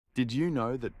Did you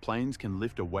know that planes can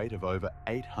lift a weight of over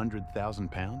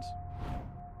 800,000 pounds?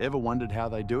 Ever wondered how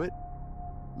they do it?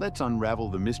 Let's unravel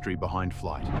the mystery behind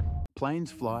flight.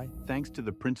 Planes fly thanks to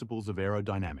the principles of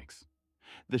aerodynamics.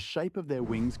 The shape of their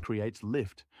wings creates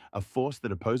lift, a force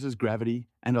that opposes gravity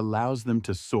and allows them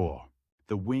to soar.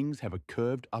 The wings have a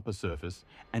curved upper surface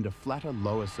and a flatter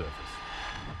lower surface.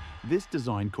 This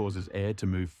design causes air to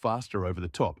move faster over the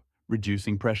top,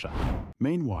 reducing pressure.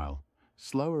 Meanwhile,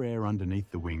 slower air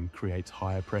underneath the wing creates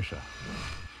higher pressure.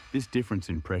 This difference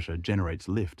in pressure generates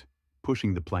lift,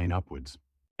 pushing the plane upwards.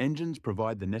 Engines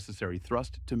provide the necessary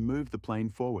thrust to move the plane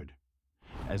forward.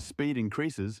 As speed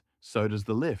increases, so does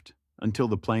the lift, until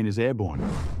the plane is airborne.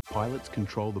 Pilots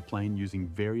control the plane using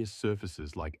various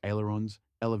surfaces like ailerons,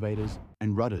 elevators,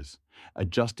 and rudders,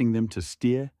 adjusting them to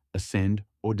steer, ascend,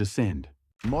 or descend.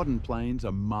 Modern planes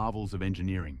are marvels of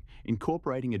engineering,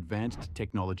 incorporating advanced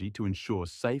technology to ensure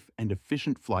safe and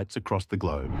efficient flights across the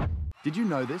globe. Did you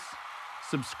know this?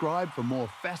 Subscribe for more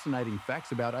fascinating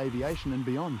facts about aviation and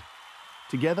beyond.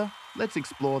 Together, let's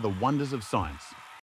explore the wonders of science.